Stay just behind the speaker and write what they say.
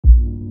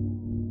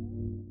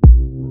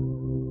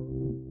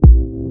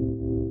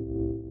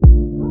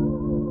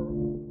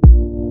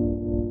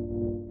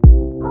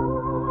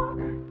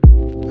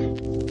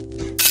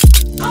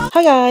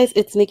Hi guys,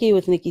 it's Nikki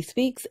with Nikki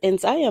Speaks,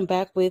 and I am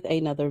back with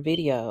another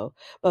video.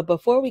 But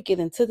before we get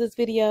into this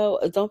video,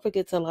 don't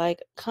forget to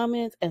like,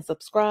 comment, and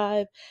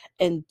subscribe,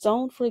 and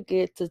don't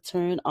forget to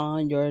turn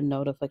on your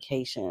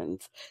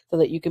notifications so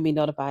that you can be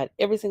notified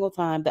every single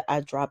time that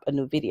I drop a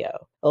new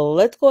video.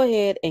 Let's go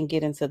ahead and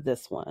get into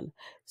this one.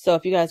 So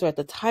if you guys are at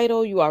the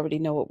title, you already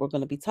know what we're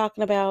going to be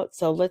talking about.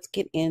 So let's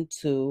get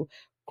into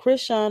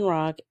Chrisean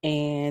Rock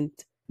and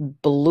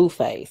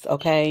Blueface,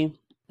 okay?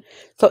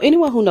 So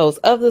anyone who knows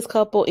of this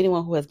couple,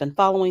 anyone who has been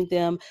following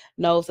them,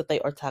 knows that they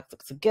are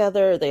toxic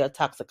together, they are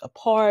toxic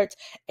apart,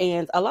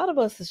 and a lot of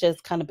us has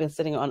just kind of been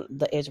sitting on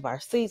the edge of our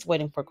seats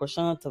waiting for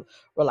Chrisean to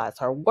realize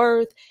her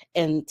worth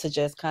and to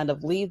just kind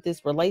of leave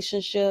this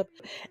relationship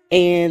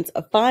and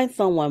find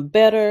someone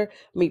better.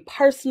 Me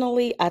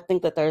personally, I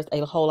think that there's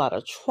a whole lot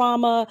of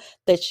trauma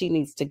that she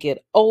needs to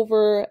get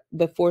over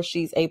before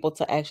she's able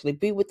to actually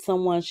be with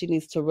someone. She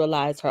needs to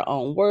realize her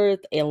own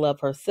worth and love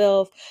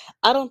herself.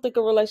 I don't think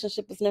a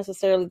relationship is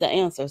necessarily the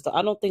answer. So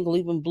I don't think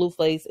leaving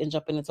Blueface and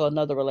jumping into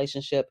another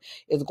relationship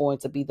is going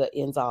to be the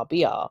ends all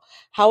be all.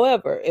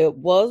 However, it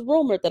was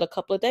rumored that a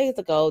couple of days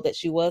ago that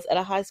she was at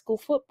a high school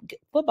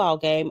football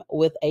game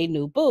with a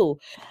new boo.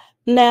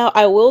 Now,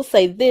 I will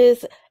say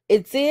this,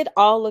 it did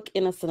all look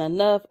innocent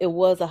enough. It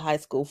was a high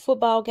school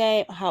football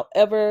game.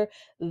 However,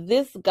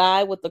 this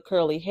guy with the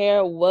curly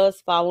hair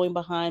was following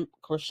behind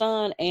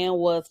Chrisean and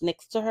was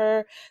next to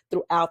her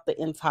throughout the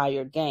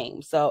entire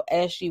game. So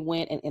as she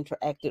went and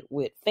interacted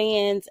with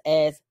fans,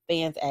 as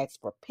fans asked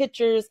for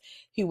pictures,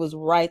 he was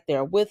right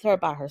there with her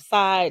by her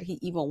side. He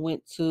even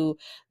went to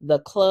the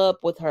club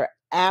with her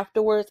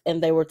afterwards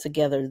and they were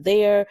together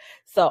there.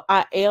 So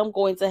I am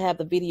going to have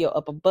the video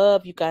up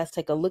above. You guys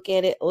take a look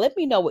at it. Let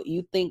me know what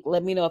you think.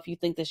 Let me know if you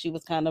think that she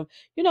was kind of,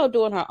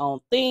 doing her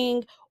own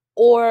thing,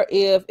 or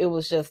if it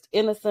was just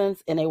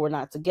innocence and they were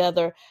not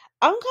together.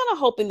 I'm kind of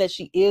hoping that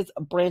she is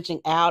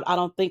branching out. I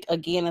don't think,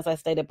 again, as I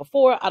stated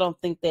before, I don't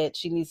think that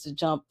she needs to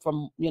jump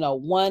from,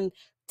 one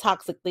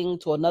toxic thing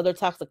to another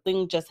toxic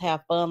thing. Just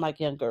have fun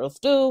like young girls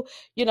do.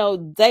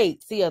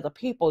 Date, see other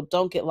people.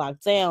 Don't get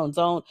locked down.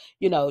 Don't,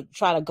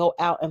 try to go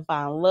out and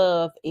find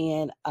love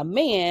in a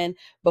man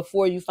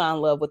before you find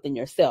love within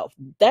yourself.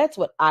 That's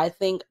what I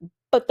think.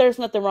 But there's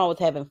nothing wrong with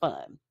having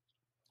fun.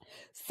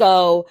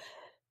 So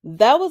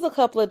that was a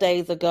couple of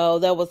days ago.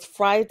 That was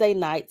Friday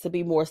night, to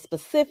be more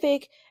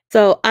specific.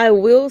 So I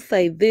will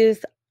say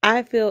this.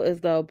 I feel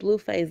as though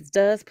Blueface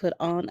does put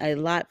on a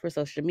lot for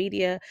social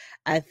media.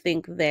 I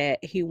think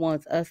that he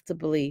wants us to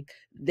believe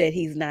that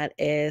he's not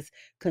as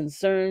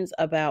concerned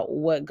about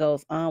what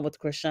goes on with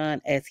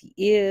Chrisean as he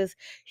is.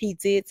 He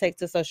did take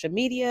to social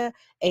media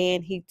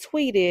and he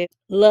tweeted,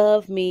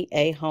 "Love me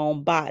a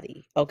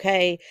homebody."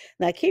 Okay.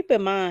 Now keep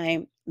in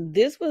mind,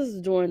 this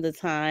was during the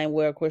time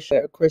where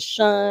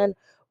Chrisean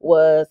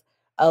was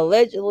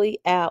allegedly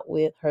out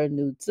with her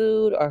new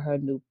dude or her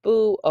new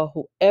boo or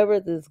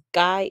whoever this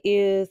guy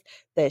is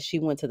that she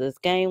went to this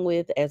game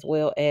with, as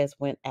well as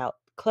went out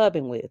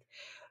clubbing with.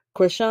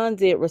 Chrisean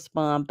did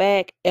respond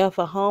back, "F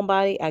a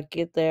homebody, I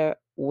get there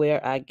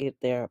where I get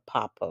there,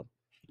 Papa."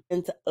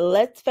 And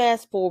let's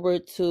fast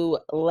forward to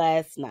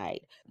last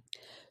night.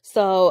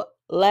 So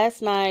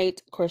last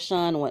night,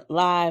 Chrisean went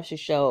live. She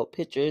showed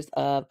pictures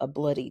of a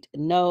bloodied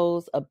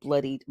nose, a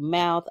bloodied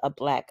mouth, a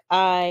black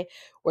eye,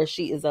 where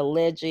she is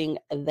alleging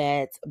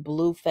that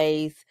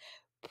Blueface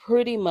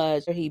pretty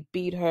much he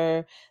beat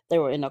her. They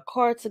were in a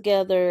car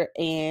together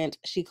and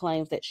she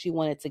claims that she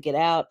wanted to get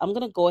out. I'm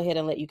going to go ahead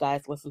and let you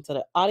guys listen to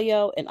the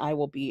audio and I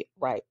will be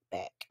right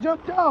back.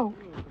 Jumped out.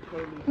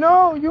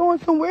 No, you on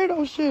some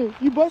weirdo shit.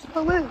 You bust my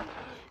lip.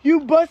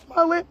 You bust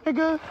my lip,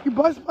 nigga. You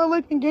bust my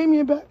lip and gave me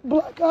a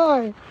black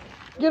eye.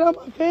 Get out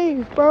my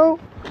face, bro.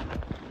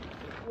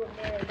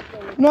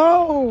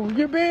 No,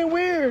 you're being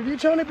weird. You're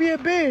trying to be a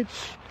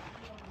bitch.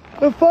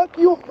 The fuck?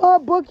 You on my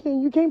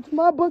booking. You came to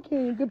my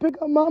booking to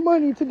pick up my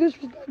money to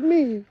disrespect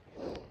me.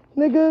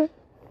 Nigga.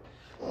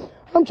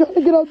 I'm trying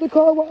to get out the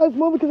car while I was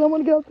moving because I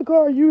want to get out the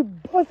car. You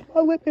bust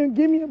my lip and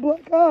give me a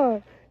black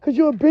eye. Because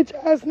you're a bitch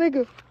ass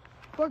nigga.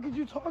 The fuck is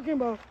you talking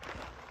about?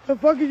 The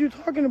fuck is you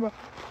talking about?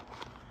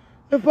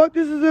 The fuck,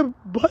 this is a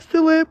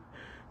busted lip,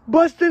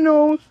 busted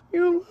nose.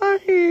 You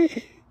lying.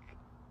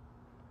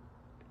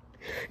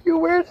 You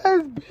weird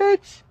ass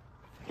bitch.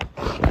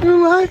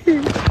 You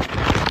lying.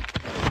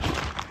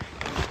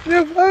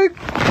 The fuck?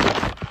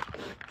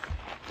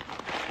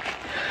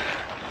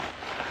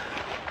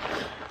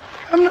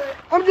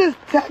 I'm just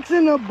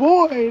texting a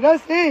boy.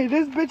 That's it.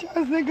 This bitch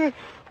ass nigga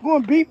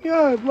gonna beat me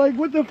up. Like,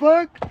 what the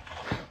fuck?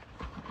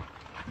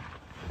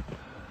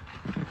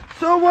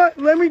 So what?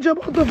 Let me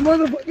jump out the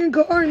motherfucking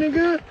car,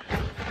 nigga.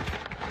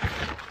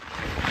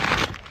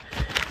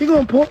 He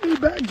gonna pull me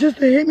back just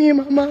to hit me in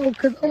my mouth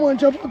because I wanna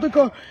jump out the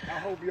car.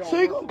 So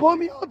he gonna pull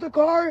me out the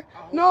car?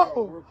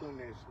 No.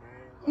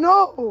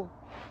 No.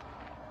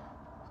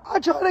 I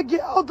tried to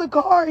get out the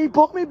car. He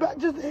pulled me back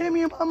just to hit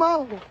me in my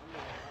mouth.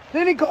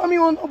 Then he called me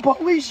on no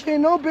police shit.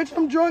 No, bitch,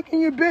 I'm drunk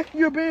and you're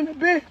being a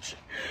bitch.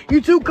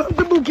 You too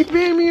comfortable keep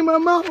hitting me in my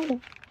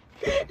mouth.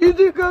 You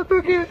too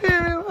comfortable keep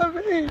hitting me in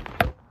my face.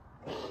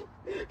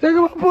 Talking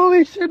about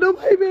police shit.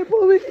 Nobody been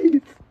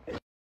police.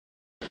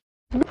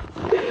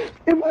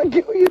 If I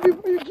kill you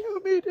before you kill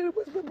me, then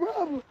what's the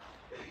problem?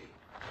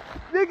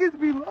 Niggas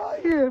be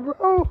lying,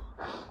 bro.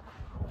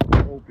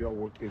 I hope y'all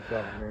work this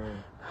out,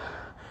 man.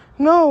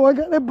 No, I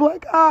got a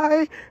black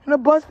eye and a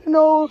busted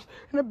nose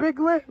and a big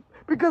lip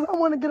because I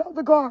want to get out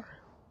the car.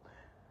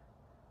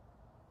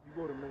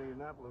 You go to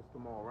Minneapolis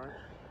tomorrow, right?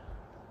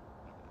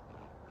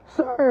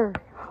 Sir,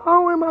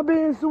 how am I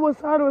being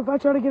suicidal if I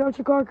try to get out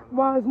your car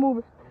while it's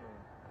moving?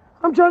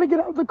 I'm trying to get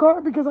out the car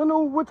because I know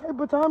what type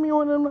of time you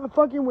on and I'm not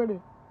fucking with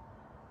it.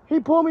 He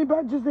pulled me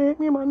back just to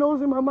hit me in my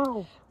nose and my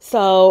mouth.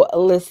 So,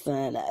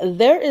 listen,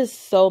 there is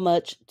so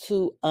much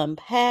to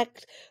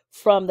unpack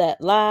from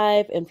that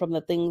live and from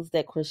the things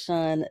that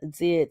Chrisean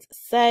did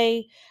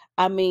say.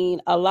 I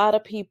mean, a lot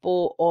of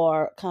people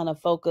are kind of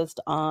focused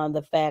on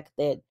the fact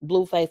that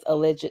Blueface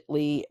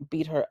allegedly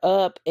beat her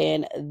up,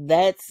 and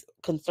that's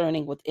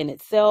concerning within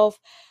itself.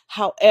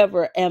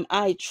 However, am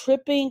I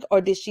tripping,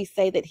 or did she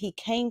say that he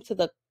came to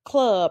the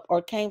club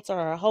or came to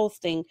her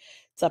hosting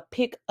to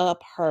pick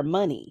up her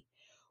money?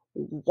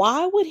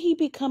 Why would he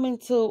be coming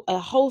to a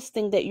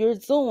hosting that you're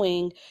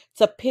doing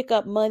to pick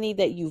up money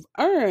that you've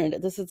earned?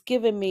 This is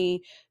giving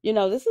me,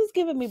 this is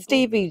giving me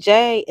Stevie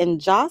J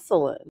and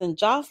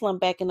Jocelyn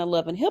back in the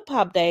Love and Hip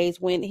Hop days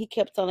when he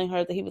kept telling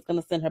her that he was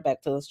going to send her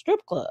back to the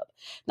strip club.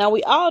 Now,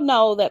 we all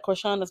know that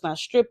Chrisean is not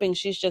stripping.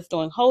 She's just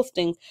doing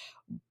hosting.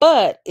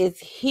 But is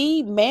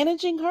he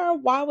managing her?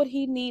 Why would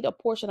he need a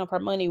portion of her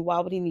money? Why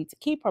would he need to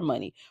keep her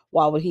money?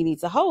 Why would he need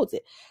to hold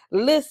it?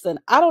 Listen,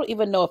 I don't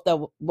even know if that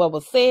what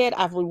was said.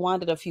 I've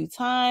rewinded a few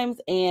times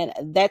and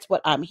that's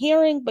what I'm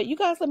hearing. But you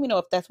guys let me know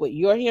if that's what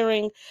you're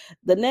hearing.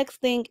 The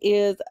next thing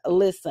is,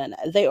 listen,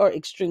 they are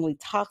extremely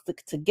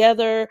toxic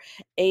together.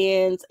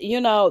 And,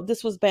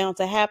 this was bound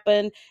to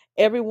happen.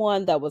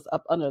 Everyone that was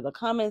up under the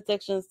comment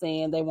section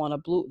saying they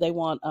want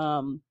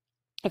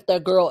if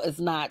their girl is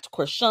not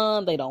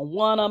Chrisean, they don't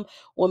want them.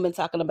 Women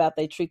talking about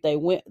they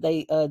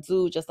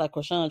do just like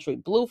Chrisean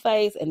treat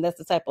Blueface, and that's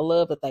the type of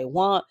love that they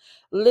want.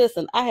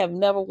 Listen, I have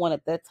never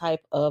wanted that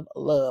type of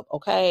love.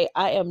 Okay,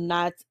 I am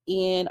not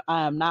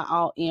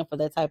all in for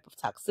that type of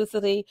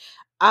toxicity.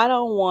 I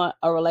don't want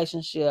a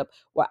relationship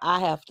where I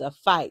have to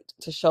fight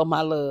to show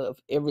my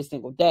love every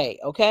single day.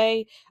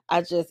 Okay,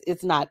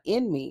 it's not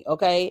in me.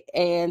 Okay,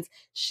 and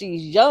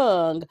she's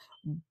young,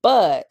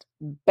 but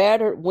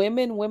battered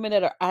women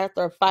that are out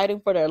there fighting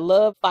for their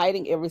love,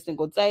 fighting every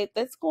single day,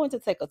 that's going to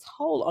take a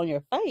toll on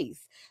your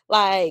face.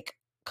 Like,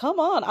 come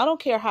on, I don't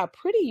care how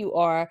pretty you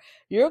are,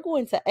 you're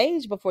going to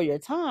age before your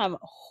time.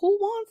 Who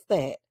wants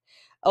that?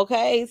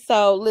 Okay,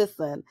 so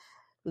listen,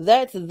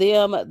 that's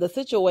them. The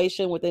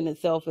situation within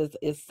itself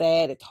is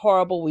sad. It's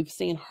horrible. We've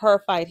seen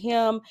her fight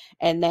him,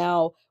 and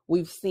now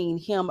we've seen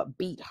him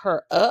beat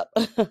her up.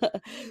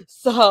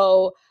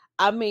 So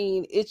I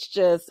mean, it's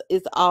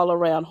all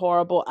around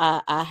horrible.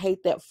 I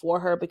hate that for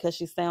her because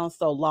she sounds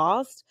so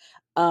lost.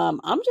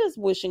 I'm just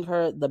wishing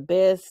her the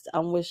best.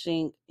 I'm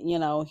wishing,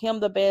 him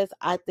the best.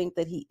 I think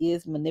that he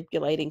is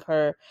manipulating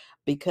her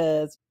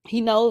because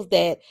he knows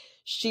that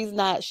she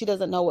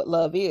doesn't know what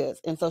love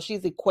is. And so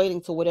she's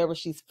equating to whatever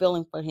she's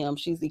feeling for him.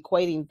 She's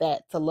equating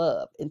that to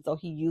love. And so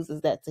he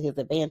uses that to his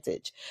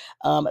advantage.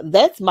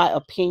 That's my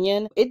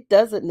opinion. It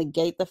doesn't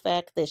negate the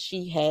fact that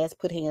she has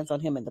put hands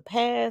on him in the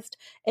past.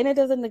 And it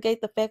doesn't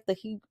negate the fact that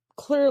he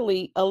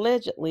clearly,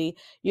 allegedly,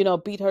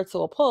 beat her to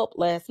a pulp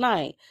last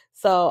night.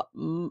 So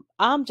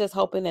I'm just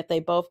hoping that they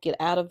both get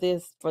out of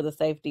this for the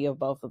safety of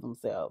both of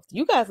themselves.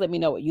 You guys let me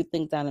know what you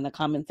think down in the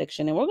comment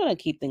section, and we're going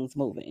to keep things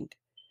moving.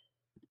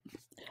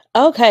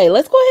 Okay,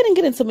 let's go ahead and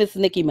get into Miss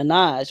Nicki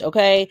Minaj.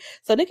 Okay,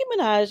 so Nicki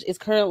Minaj is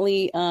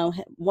currently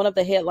one of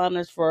the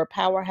headliners for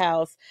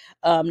Powerhouse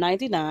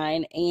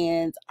 99,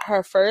 and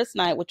her first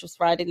night, which was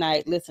Friday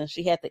night, listen,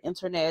 she had the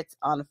internet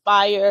on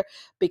fire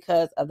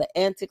because of the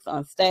antics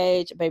on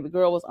stage. Baby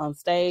girl was on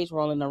stage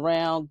rolling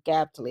around,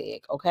 gapped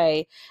leg.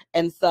 Okay,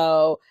 and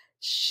so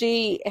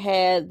she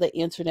had the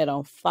internet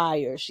on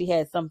fire. She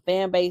had some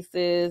fan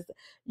bases,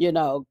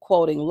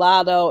 quoting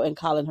Lotto and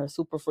calling her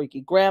super freaky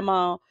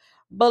grandma.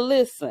 But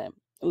listen.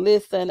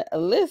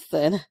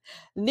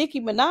 Nicki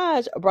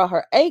Minaj brought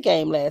her A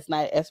game last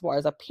night as far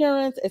as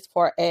appearance, as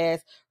far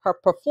as her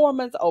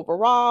performance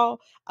overall.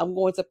 I'm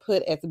going to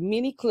put as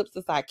many clips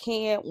as I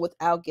can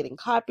without getting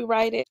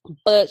copyrighted,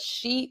 but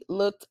she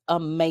looked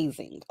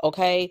amazing.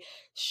 Okay,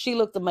 she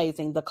looked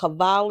amazing. The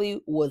Cavalied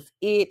was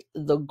it,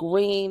 the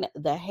green,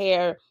 the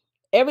hair.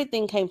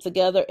 Everything came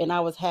together, and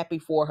I was happy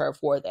for her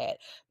for that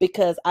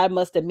because I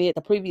must admit,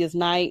 the previous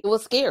night, it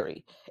was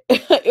scary.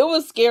 It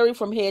was scary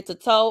from head to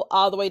toe,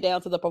 all the way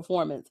down to the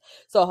performance.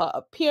 So her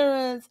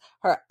appearance,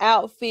 her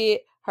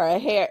outfit, her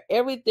hair,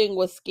 everything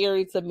was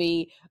scary to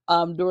me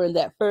during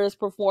that first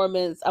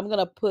performance. I'm going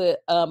to put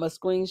a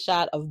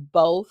screenshot of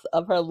both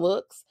of her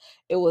looks.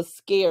 It was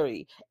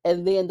scary.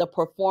 And then the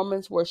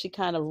performance where she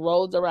kind of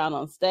rolled around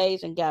on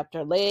stage and gapped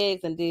her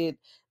legs and did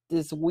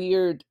this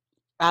weird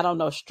I don't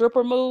know,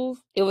 stripper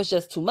move. It was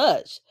just too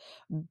much.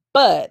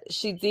 But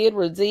she did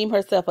redeem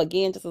herself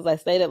again, just as I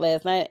stated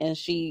last night, and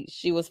she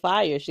was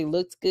fire. She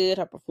looked good.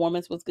 Her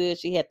performance was good.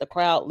 She had the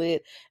crowd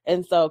lit,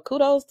 and so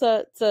kudos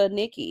to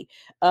Nicki.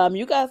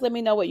 You guys, let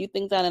me know what you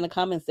think down in the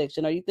comment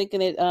section. Are you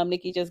thinking that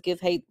Nicki just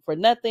gets hate for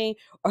nothing,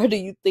 or do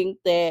you think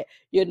that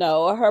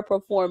her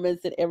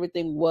performance and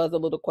everything was a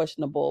little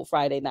questionable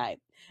Friday night?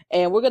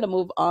 And we're gonna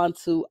move on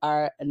to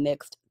our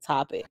next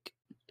topic.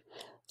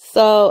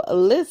 So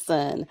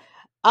listen,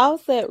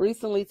 Offset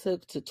recently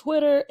took to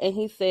Twitter and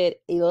he said,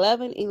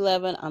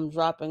 11/11, I'm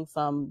dropping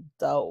some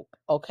dope.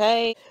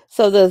 Okay.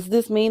 So does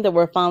this mean that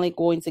we're finally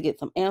going to get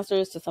some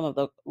answers to some of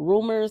the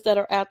rumors that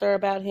are out there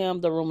about him?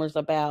 The rumors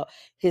about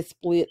his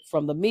split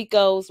from the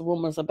Migos,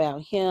 rumors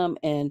about him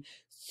and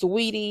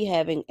Sweetie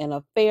having an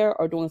affair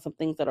or doing some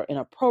things that are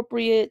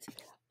inappropriate.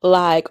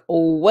 Like,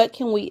 what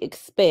can we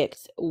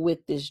expect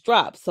with this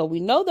drop? So we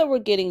know that we're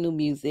getting new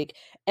music,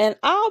 and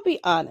I'll be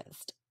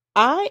honest,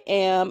 I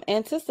am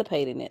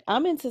anticipating it.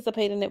 I'm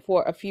anticipating it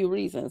for a few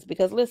reasons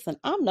because listen,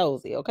 I'm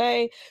nosy,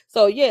 okay?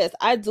 So yes,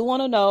 I do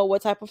want to know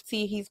what type of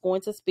tea he's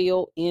going to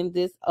spill in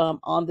this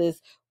on this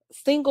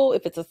single,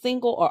 if it's a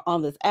single, or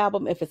on this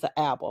album, if it's an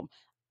album.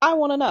 I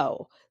want to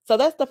know. So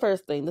that's the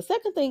first thing. The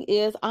second thing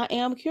is I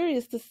am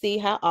curious to see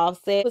how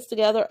Offset puts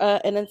together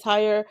an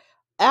entire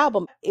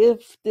album,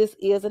 if this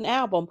is an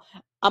album.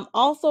 I'm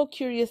also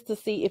curious to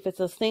see if it's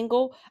a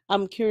single.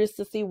 I'm curious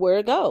to see where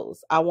it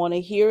goes. I want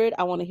to hear it.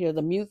 I want to hear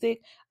the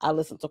music. I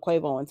listened to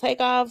Quavo and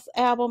Takeoff's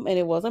album and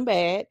it wasn't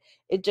bad.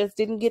 It just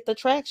didn't get the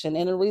traction.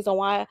 And the reason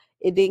why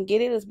it didn't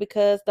get it is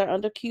because they're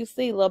under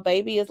QC. Lil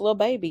Baby is Lil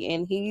Baby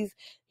and he's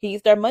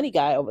their money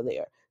guy over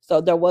there.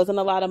 So there wasn't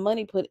a lot of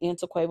money put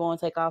into Quavo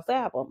and Takeoff's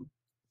album,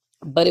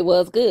 but it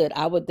was good.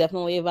 I would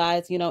definitely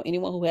advise,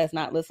 anyone who has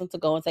not listened to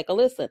go and take a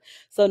listen.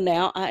 So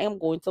now I am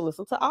going to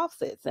listen to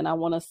Offsets and I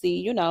want to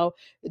see,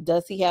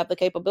 does he have the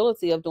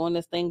capability of doing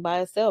this thing by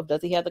himself?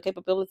 Does he have the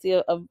capability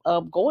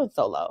of going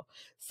solo?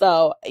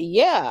 So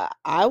yeah,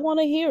 I want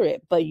to hear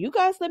it, but you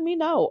guys let me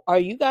know. Are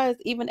you guys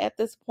even at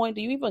this point,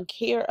 do you even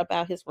care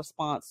about his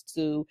response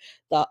to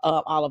the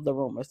all of the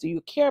rumors? Do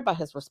you care about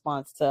his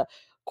response to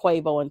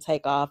Quavo and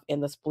Takeoff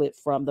and the split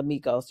from the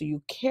Migos? Do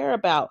you care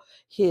about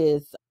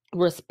his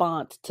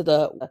response to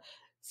the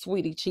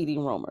Sweetie cheating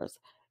rumors?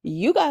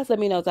 You guys let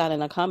me know down in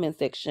the comment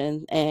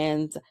section,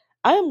 and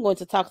I am going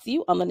to talk to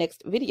you on the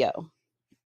next video.